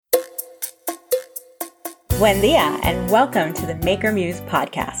Buen dia, and welcome to the Maker Muse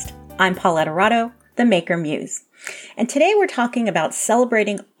podcast. I'm Paulette Arado, the Maker Muse. And today we're talking about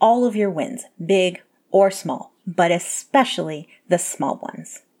celebrating all of your wins, big or small, but especially the small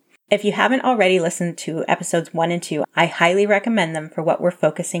ones. If you haven't already listened to episodes 1 and 2, I highly recommend them for what we're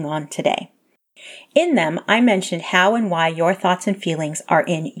focusing on today. In them, I mentioned how and why your thoughts and feelings are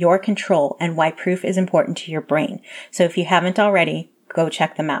in your control and why proof is important to your brain. So if you haven't already, go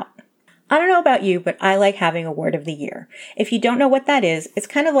check them out. I don't know about you, but I like having a word of the year. If you don't know what that is, it's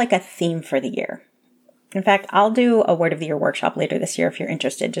kind of like a theme for the year. In fact, I'll do a word of the year workshop later this year if you're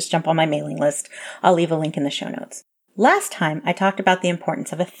interested. Just jump on my mailing list. I'll leave a link in the show notes. Last time, I talked about the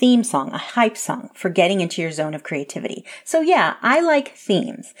importance of a theme song, a hype song, for getting into your zone of creativity. So yeah, I like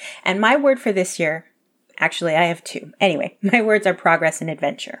themes. And my word for this year, actually I have two. Anyway, my words are progress and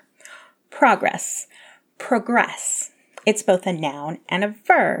adventure. Progress. Progress. It's both a noun and a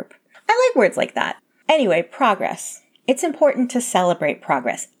verb. I like words like that. Anyway, progress. It's important to celebrate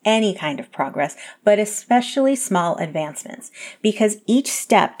progress, any kind of progress, but especially small advancements, because each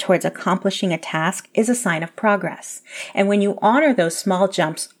step towards accomplishing a task is a sign of progress. And when you honor those small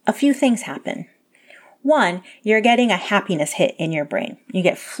jumps, a few things happen. One, you're getting a happiness hit in your brain. You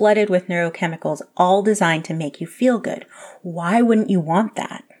get flooded with neurochemicals, all designed to make you feel good. Why wouldn't you want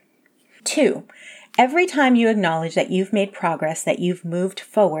that? Two, every time you acknowledge that you've made progress, that you've moved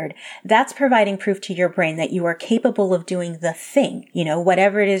forward, that's providing proof to your brain that you are capable of doing the thing,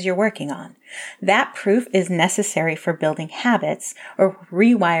 whatever it is you're working on. That proof is necessary for building habits or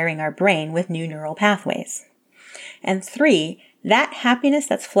rewiring our brain with new neural pathways. And three, that happiness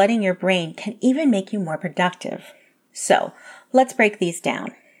that's flooding your brain can even make you more productive. So let's break these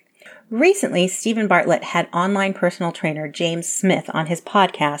down. Recently, Stephen Bartlett had online personal trainer James Smith on his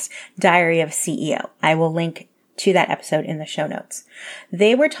podcast, Diary of a CEO. I will link to that episode in the show notes.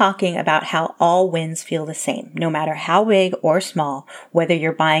 They were talking about how all wins feel the same, no matter how big or small, whether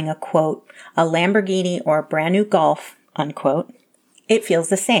you're buying a, quote, a Lamborghini or a brand new Golf, unquote, it feels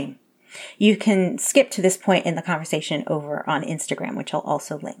the same. You can skip to this point in the conversation over on Instagram, which I'll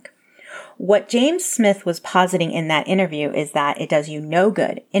also link. What James Smith was positing in that interview is that it does you no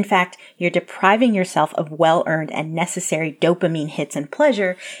good. In fact, you're depriving yourself of well-earned and necessary dopamine hits and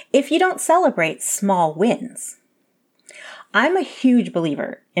pleasure if you don't celebrate small wins. I'm a huge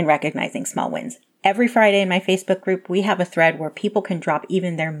believer in recognizing small wins. Every Friday in my Facebook group, we have a thread where people can drop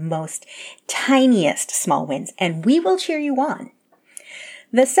even their most tiniest small wins, and we will cheer you on.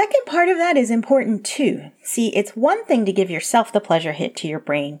 The second part of that is important too. See, it's one thing to give yourself the pleasure hit to your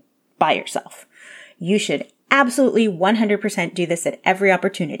brain by yourself. You should absolutely 100% do this at every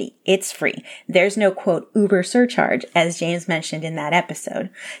opportunity. It's free. There's no, quote, Uber surcharge, as James mentioned in that episode,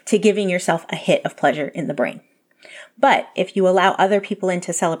 to giving yourself a hit of pleasure in the brain. But if you allow other people in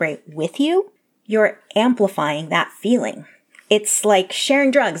to celebrate with you, you're amplifying that feeling. It's like sharing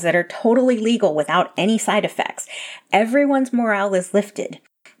drugs that are totally legal without any side effects. Everyone's morale is lifted.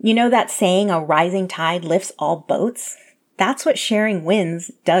 You know that saying, a rising tide lifts all boats? That's what sharing wins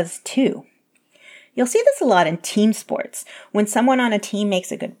does too. You'll see this a lot in team sports. When someone on a team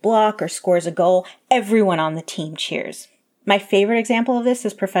makes a good block or scores a goal, everyone on the team cheers. My favorite example of this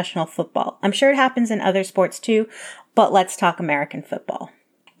is professional football. I'm sure it happens in other sports too, but let's talk American football.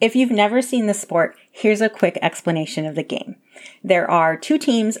 If you've never seen the sport, here's a quick explanation of the game. There are two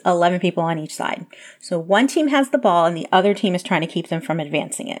teams, 11 people on each side. So one team has the ball and the other team is trying to keep them from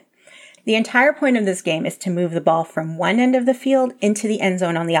advancing it. The entire point of this game is to move the ball from one end of the field into the end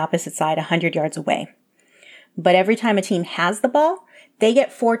zone on the opposite side 100 yards away. But every time a team has the ball, they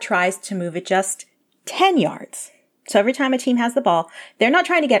get 4 tries to move it just 10 yards. So every time a team has the ball, they're not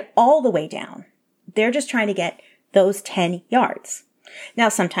trying to get all the way down. They're just trying to get those 10 yards. Now,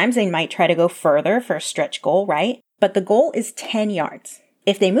 sometimes they might try to go further for a stretch goal, right? But the goal is 10 yards.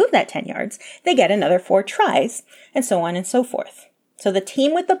 If they move that 10 yards, they get another 4 tries, and so on and so forth. So the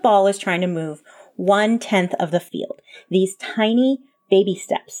team with the ball is trying to move 1/10 of the field, these tiny baby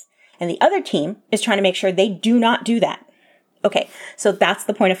steps. And the other team is trying to make sure they do not do that. Okay, so that's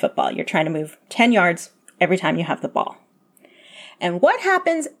the point of football. You're trying to move 10 yards every time you have the ball. And what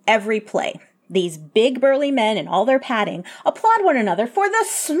happens every play? These big burly men in all their padding applaud one another for the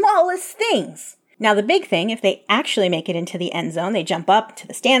smallest things. Now the big thing, if they actually make it into the end zone, they jump up to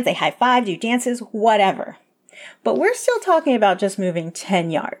the stands, they high five, do dances, whatever. But we're still talking about just moving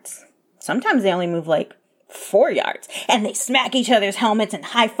 10 yards. Sometimes they only move like 4 yards, and they smack each other's helmets and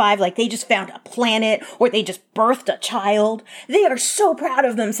high five like they just found a planet or they just birthed a child. They are so proud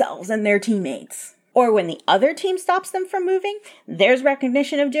of themselves and their teammates. Or when the other team stops them from moving, there's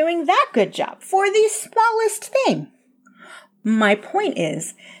recognition of doing that good job for the smallest thing. My point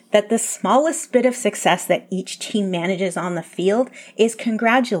is that the smallest bit of success that each team manages on the field is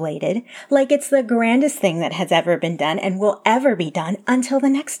congratulated like it's the grandest thing that has ever been done and will ever be done until the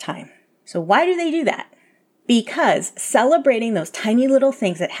next time. So why do they do that? Because celebrating those tiny little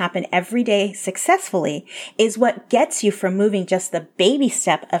things that happen every day successfully is what gets you from moving just the baby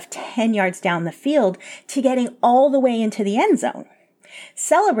step of 10 yards down the field to getting all the way into the end zone.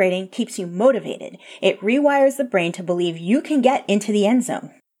 Celebrating keeps you motivated. It rewires the brain to believe you can get into the end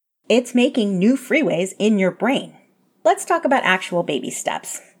zone. It's making new freeways in your brain. Let's talk about actual baby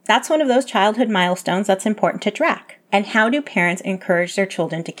steps. That's one of those childhood milestones that's important to track. And how do parents encourage their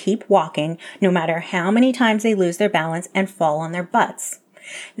children to keep walking no matter how many times they lose their balance and fall on their butts?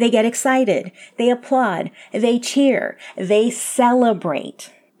 They get excited. They applaud. They cheer. They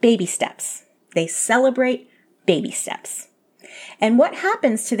celebrate. Baby steps. They celebrate baby steps. And what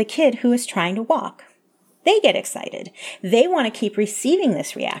happens to the kid who is trying to walk? They get excited. They want to keep receiving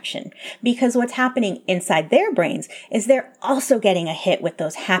this reaction because what's happening inside their brains is they're also getting a hit with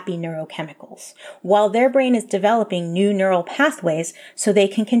those happy neurochemicals while their brain is developing new neural pathways so they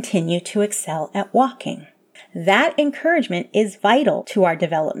can continue to excel at walking. That encouragement is vital to our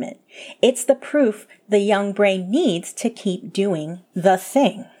development. It's the proof the young brain needs to keep doing the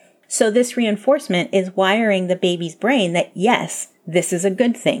thing. So this reinforcement is wiring the baby's brain that yes, this is a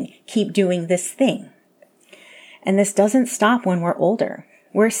good thing. Keep doing this thing. And this doesn't stop when we're older.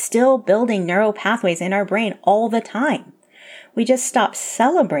 We're still building neural pathways in our brain all the time. We just stop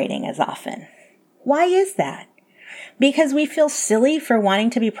celebrating as often. Why is that? Because we feel silly for wanting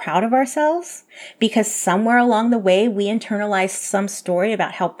to be proud of ourselves? Because somewhere along the way we internalized some story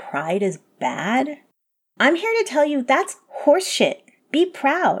about how pride is bad? I'm here to tell you that's horseshit. Be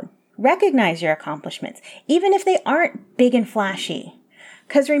proud. Recognize your accomplishments, even if they aren't big and flashy.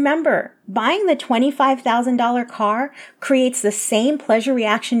 Because remember, buying the $25,000 car creates the same pleasure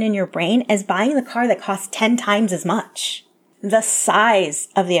reaction in your brain as buying the car that costs 10 times as much. The size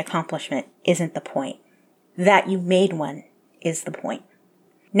of the accomplishment isn't the point. That you made one is the point.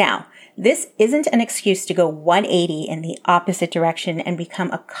 Now, this isn't an excuse to go 180 in the opposite direction and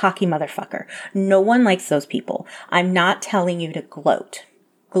become a cocky motherfucker. No one likes those people. I'm not telling you to gloat.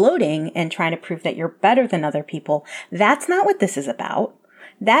 Gloating and trying to prove that you're better than other people, that's not what this is about.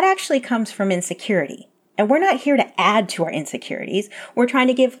 That actually comes from insecurity. And we're not here to add to our insecurities. We're trying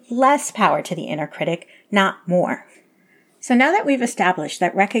to give less power to the inner critic, not more. So now that we've established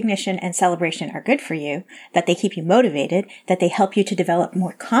that recognition and celebration are good for you, that they keep you motivated, that they help you to develop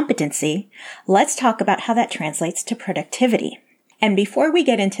more competency, let's talk about how that translates to productivity. And before we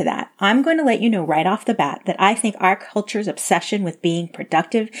get into that, I'm going to let you know right off the bat that I think our culture's obsession with being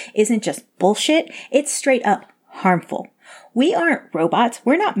productive isn't just bullshit, it's straight up harmful. We aren't robots.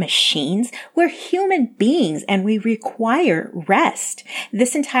 We're not machines. We're human beings and we require rest.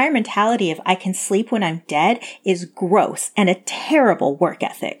 This entire mentality of I can sleep when I'm dead is gross and a terrible work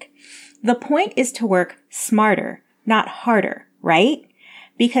ethic. The point is to work smarter, not harder, right?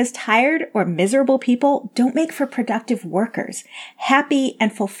 Because tired or miserable people don't make for productive workers. Happy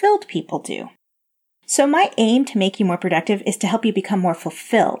and fulfilled people do. So my aim to make you more productive is to help you become more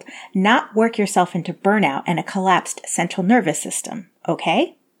fulfilled, not work yourself into burnout and a collapsed central nervous system,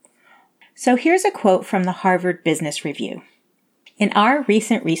 okay? So here's a quote from the Harvard Business Review. In our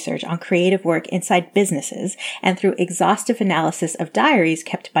recent research on creative work inside businesses and through exhaustive analysis of diaries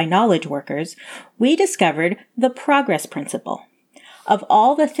kept by knowledge workers, we discovered the progress principle. Of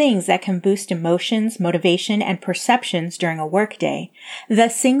all the things that can boost emotions, motivation, and perceptions during a workday, the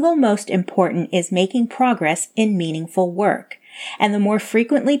single most important is making progress in meaningful work. And the more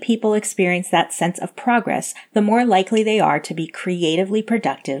frequently people experience that sense of progress, the more likely they are to be creatively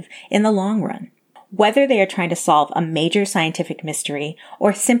productive in the long run. Whether they are trying to solve a major scientific mystery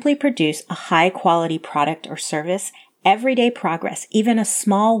or simply produce a high-quality product or service, everyday progress, even a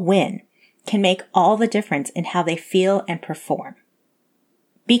small win, can make all the difference in how they feel and perform.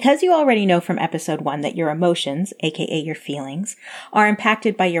 Because you already know from episode 1 that your emotions, aka your feelings, are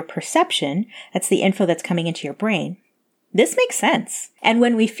impacted by your perception, that's the info that's coming into your brain, this makes sense. And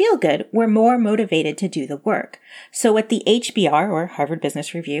when we feel good, we're more motivated to do the work. So what the HBR, or Harvard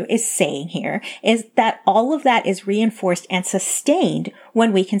Business Review, is saying here is that all of that is reinforced and sustained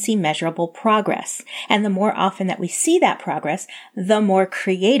when we can see measurable progress. And the more often that we see that progress, the more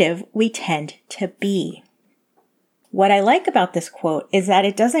creative we tend to be. What I like about this quote is that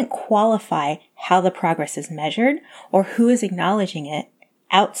it doesn't qualify how the progress is measured or who is acknowledging it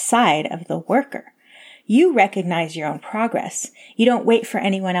outside of the worker. You recognize your own progress. You don't wait for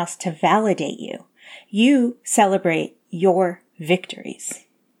anyone else to validate you. You celebrate your victories.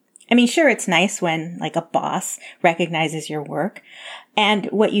 I mean, sure, it's nice when like a boss recognizes your work. And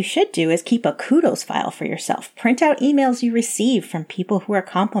what you should do is keep a kudos file for yourself. Print out emails you receive from people who are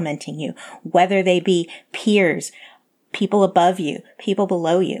complimenting you, whether they be peers, people above you, people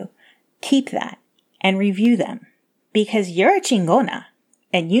below you. Keep that and review them because you're a chingona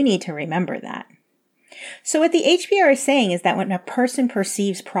and you need to remember that. So what the HBR is saying is that when a person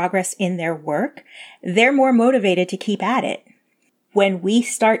perceives progress in their work, they're more motivated to keep at it. When we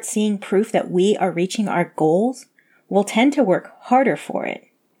start seeing proof that we are reaching our goals, we'll tend to work harder for it.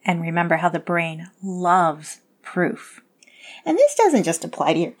 And remember how the brain loves proof. And this doesn't just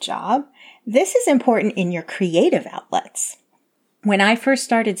apply to your job. This is important in your creative outlets. When I first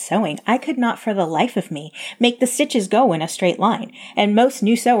started sewing, I could not for the life of me make the stitches go in a straight line. And most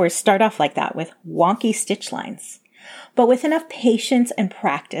new sewers start off like that with wonky stitch lines. But with enough patience and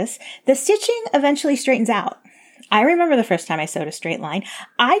practice, the stitching eventually straightens out. I remember the first time I sewed a straight line,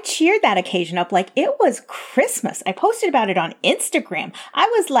 I cheered that occasion up like it was Christmas. I posted about it on Instagram. I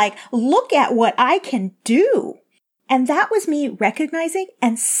was like, look at what I can do. And that was me recognizing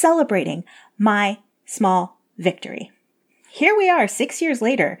and celebrating my small victory. Here we are 6 years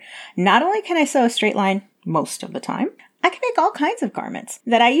later. Not only can I sew a straight line most of the time, I can make all kinds of garments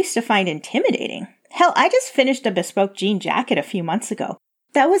that I used to find intimidating. Hell, I just finished a bespoke jean jacket a few months ago.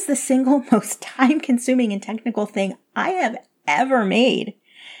 That was the single most time-consuming and technical thing I have ever made.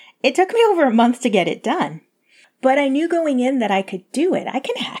 It took me over a month to get it done. But I knew going in that I could do it. I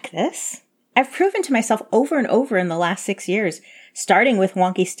can hack this. I've proven to myself over and over in the last 6 years, starting with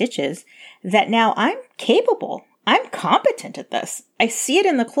wonky stitches, that now I'm capable. I'm competent at this. I see it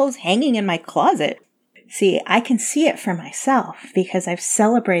in the clothes hanging in my closet. See, I can see it for myself because I've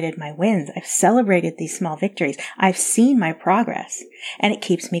celebrated my wins. I've celebrated these small victories. I've seen my progress, and it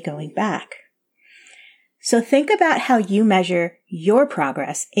keeps me going back. So think about how you measure your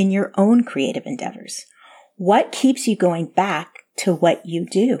progress in your own creative endeavors. What keeps you going back to what you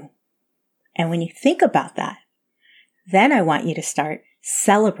do? And when you think about that, then I want you to start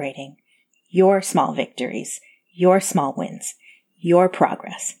celebrating your small victories, your small wins, your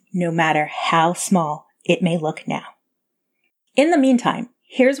progress, no matter how small it may look now. In the meantime,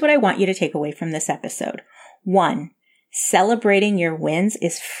 here's what I want you to take away from this episode. 1, celebrating your wins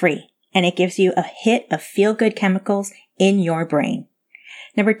is free, and it gives you a hit of feel-good chemicals in your brain.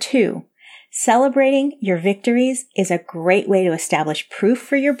 2, celebrating your victories is a great way to establish proof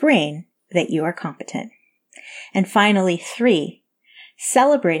for your brain that you are competent. And finally, 3,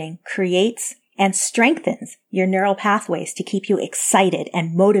 celebrating creates and strengthens your neural pathways to keep you excited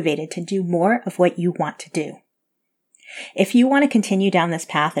and motivated to do more of what you want to do. If you want to continue down this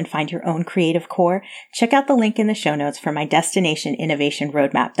path and find your own creative core, check out the link in the show notes for my Destination Innovation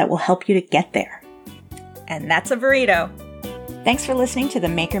Roadmap that will help you to get there. And that's a burrito. Thanks for listening to the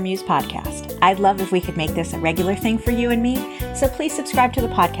Maker Muse podcast. I'd love if we could make this a regular thing for you and me, so please subscribe to the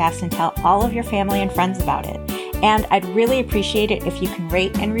podcast and tell all of your family and friends about it. And I'd really appreciate it if you can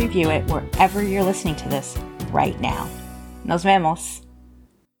rate and review it wherever you're listening to this right now. Nos vemos.